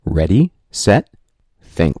Ready, set,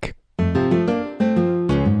 think.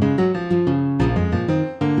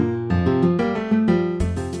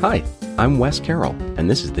 Hi, I'm Wes Carroll, and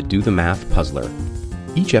this is the Do the Math Puzzler.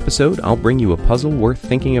 Each episode, I'll bring you a puzzle worth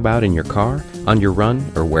thinking about in your car, on your run,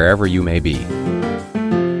 or wherever you may be.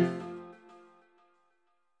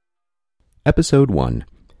 Episode 1.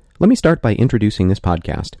 Let me start by introducing this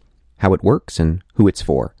podcast, how it works, and who it's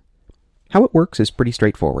for. How it works is pretty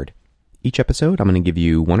straightforward. Each episode, I'm going to give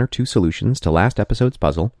you one or two solutions to last episode's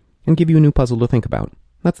puzzle, and give you a new puzzle to think about.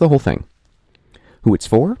 That's the whole thing. Who it's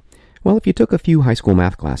for? Well, if you took a few high school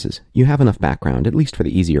math classes, you have enough background, at least for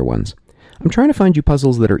the easier ones. I'm trying to find you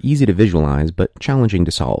puzzles that are easy to visualize, but challenging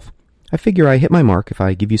to solve. I figure I hit my mark if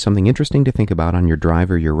I give you something interesting to think about on your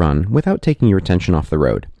drive or your run without taking your attention off the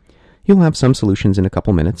road. You'll have some solutions in a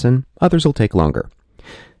couple minutes, and others will take longer.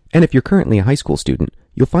 And if you're currently a high school student,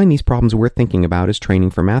 you'll find these problems worth thinking about as training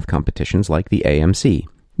for math competitions like the AMC.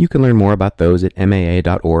 You can learn more about those at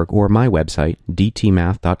maa.org or my website,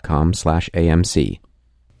 dtmath.com/AMC.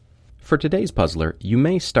 For today's puzzler, you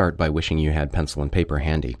may start by wishing you had pencil and paper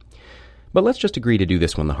handy. But let's just agree to do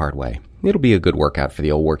this one the hard way. It'll be a good workout for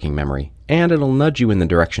the old working memory, and it'll nudge you in the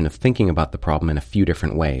direction of thinking about the problem in a few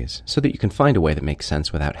different ways, so that you can find a way that makes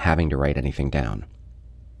sense without having to write anything down.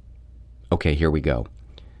 Okay, here we go.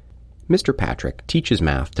 Mr. Patrick teaches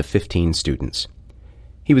math to 15 students.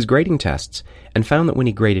 He was grading tests and found that when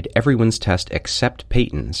he graded everyone's test except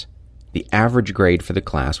Peyton's, the average grade for the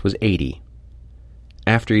class was 80.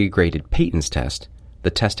 After he graded Peyton's test, the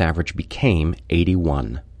test average became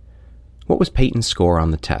 81. What was Peyton's score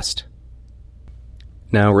on the test?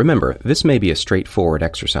 Now remember, this may be a straightforward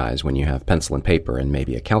exercise when you have pencil and paper and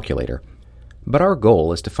maybe a calculator, but our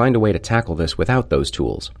goal is to find a way to tackle this without those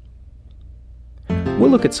tools. We'll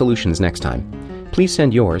look at solutions next time. Please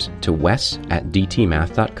send yours to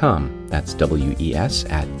wes@dtmath.com. That's W-E-S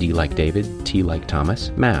at D like David, T like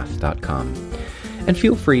Thomas, math.com. And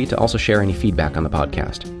feel free to also share any feedback on the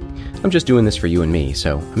podcast. I'm just doing this for you and me,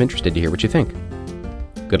 so I'm interested to hear what you think.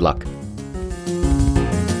 Good luck.